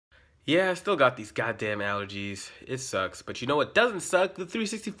Yeah, I still got these goddamn allergies. It sucks, but you know what doesn't suck? The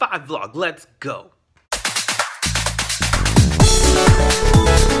 365 vlog. Let's go.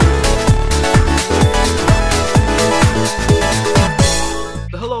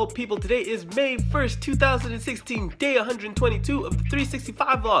 Hello people, today is May 1st, 2016, day 122 of the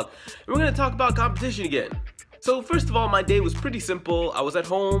 365 vlog. And we're going to talk about competition again. So first of all, my day was pretty simple. I was at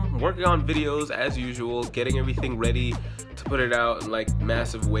home working on videos as usual, getting everything ready to put it out in like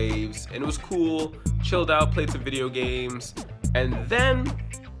massive waves, and it was cool. Chilled out, played some video games, and then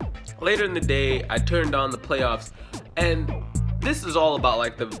later in the day I turned on the playoffs, and this is all about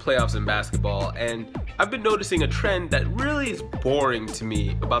like the playoffs in basketball, and I've been noticing a trend that really is boring to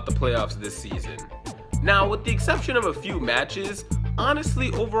me about the playoffs this season. Now, with the exception of a few matches,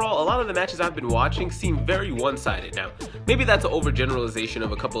 honestly, overall, a lot of the matches I've been watching seem very one-sided. Now, maybe that's an overgeneralization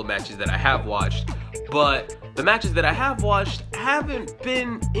of a couple of matches that I have watched, but the matches that I have watched haven't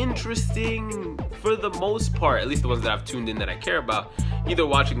been interesting for the most part, at least the ones that I've tuned in that I care about. Either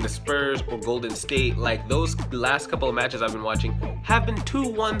watching the Spurs or Golden State, like those last couple of matches I've been watching have been too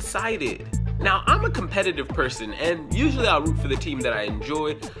one-sided. Now, I'm a competitive person, and usually I'll root for the team that I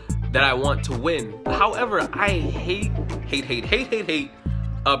enjoy, that I want to win. However, I hate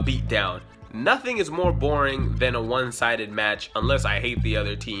a beatdown. Nothing is more boring than a one-sided match unless I hate the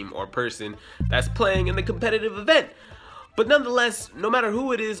other team or person that's playing in the competitive event. But nonetheless, no matter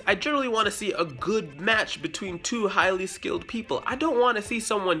who it is, I generally want to see a good match between two highly skilled people. I don't want to see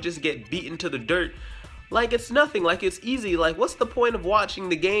someone just get beaten to the dirt like it's nothing, like it's easy. Like, what's the point of watching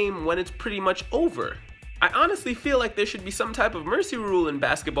the game when it's pretty much over? I honestly feel like there should be some type of mercy rule in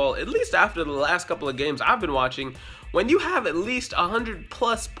basketball, at least after the last couple of games I've been watching. When you have at least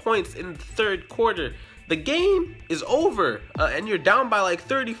 100+ points in the third quarter, the game is over, and you're down by like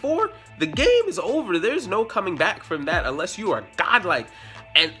 34, the game is over. There's no coming back from that unless you are godlike.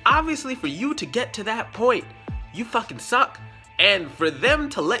 And obviously for you to get to that point, you fucking suck. And for them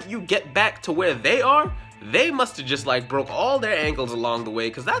to let you get back to where they are, they must have just like broke all their ankles along the way,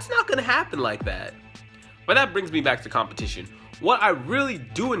 because that's not gonna happen like that. But that brings me back to competition. What I really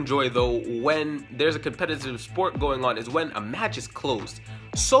do enjoy though when there's a competitive sport going on is when a match is close.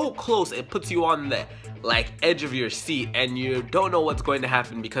 So close it puts you on the like edge of your seat and you don't know what's going to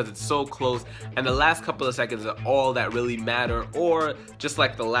happen because it's so close, and the last couple of seconds are all that really matter, or just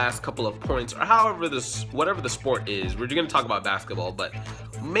like the last couple of points, or however whatever the sport is. We're gonna talk about basketball, but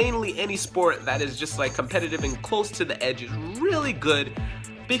mainly any sport that is just like competitive and close to the edge is really good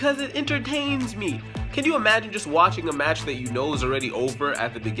because it entertains me. Can you imagine just watching a match that you know is already over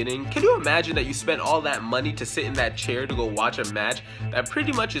at the beginning? Can you imagine that you spent all that money to sit in that chair to go watch a match that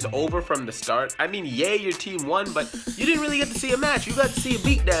pretty much is over from the start? I mean, yay, your team won, but you didn't really get to see a match. You got to see a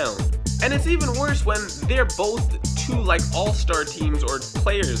beatdown. And it's even worse when they're both two like all-star teams or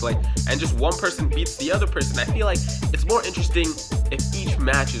players, like, and just one person beats the other person. I feel like it's more interesting if each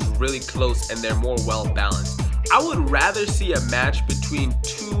match is really close and they're more well-balanced. I would rather see a match between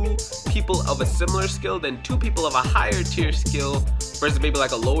two people of a similar skill than two people of a higher tier skill versus maybe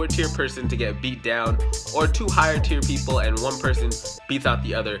like a lower tier person to get beat down, or two higher tier people and one person beats out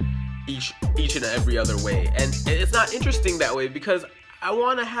the other each and every other way. And it's not interesting that way because I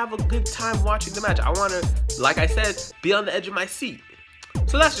want to have a good time watching the match. I want to, like I said, be on the edge of my seat.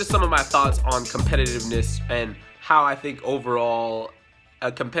 So that's just some of my thoughts on competitiveness and how I think overall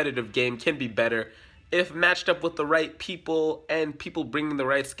a competitive game can be better if matched up with the right people and people bringing the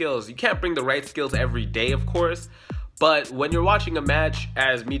right skills. You can't bring the right skills every day, of course, but when you're watching a match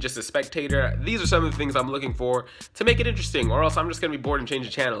as me, just a spectator, these are some of the things I'm looking for to make it interesting, or else I'm just gonna be bored and change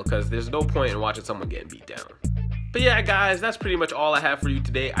the channel because there's no point in watching someone getting beat down. But yeah, guys, that's pretty much all I have for you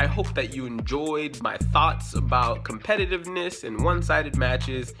today. I hope that you enjoyed my thoughts about competitiveness and one-sided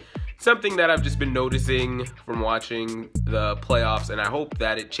matches. Something that I've just been noticing from watching the playoffs, and I hope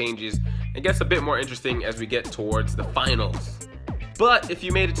that it changes and gets a bit more interesting as we get towards the finals. But if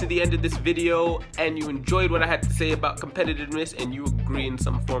you made it to the end of this video and you enjoyed what I had to say about competitiveness and you agree in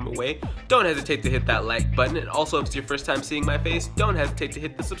some form of way, don't hesitate to hit that like button. And also, if it's your first time seeing my face, don't hesitate to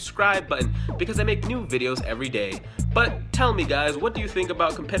hit the subscribe button because I make new videos every day. But tell me, guys, what do you think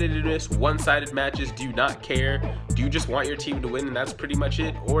about competitiveness, one-sided matches? Do you not care? Do you just want your team to win and that's pretty much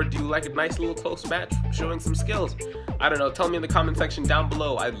it? Or do you like a nice little close match showing some skills? I don't know, tell me in the comment section down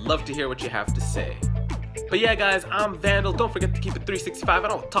below. I'd love to hear what you have to say. But yeah, guys, I'm Vandal. Don't forget to keep it 365,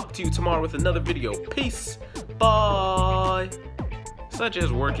 and I'll talk to you tomorrow with another video. Peace. Bye. Such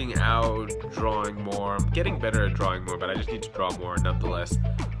as working out, drawing more. I'm getting better at drawing more, but I just need to draw more nonetheless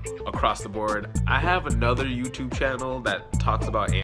across the board. I have another YouTube channel that talks about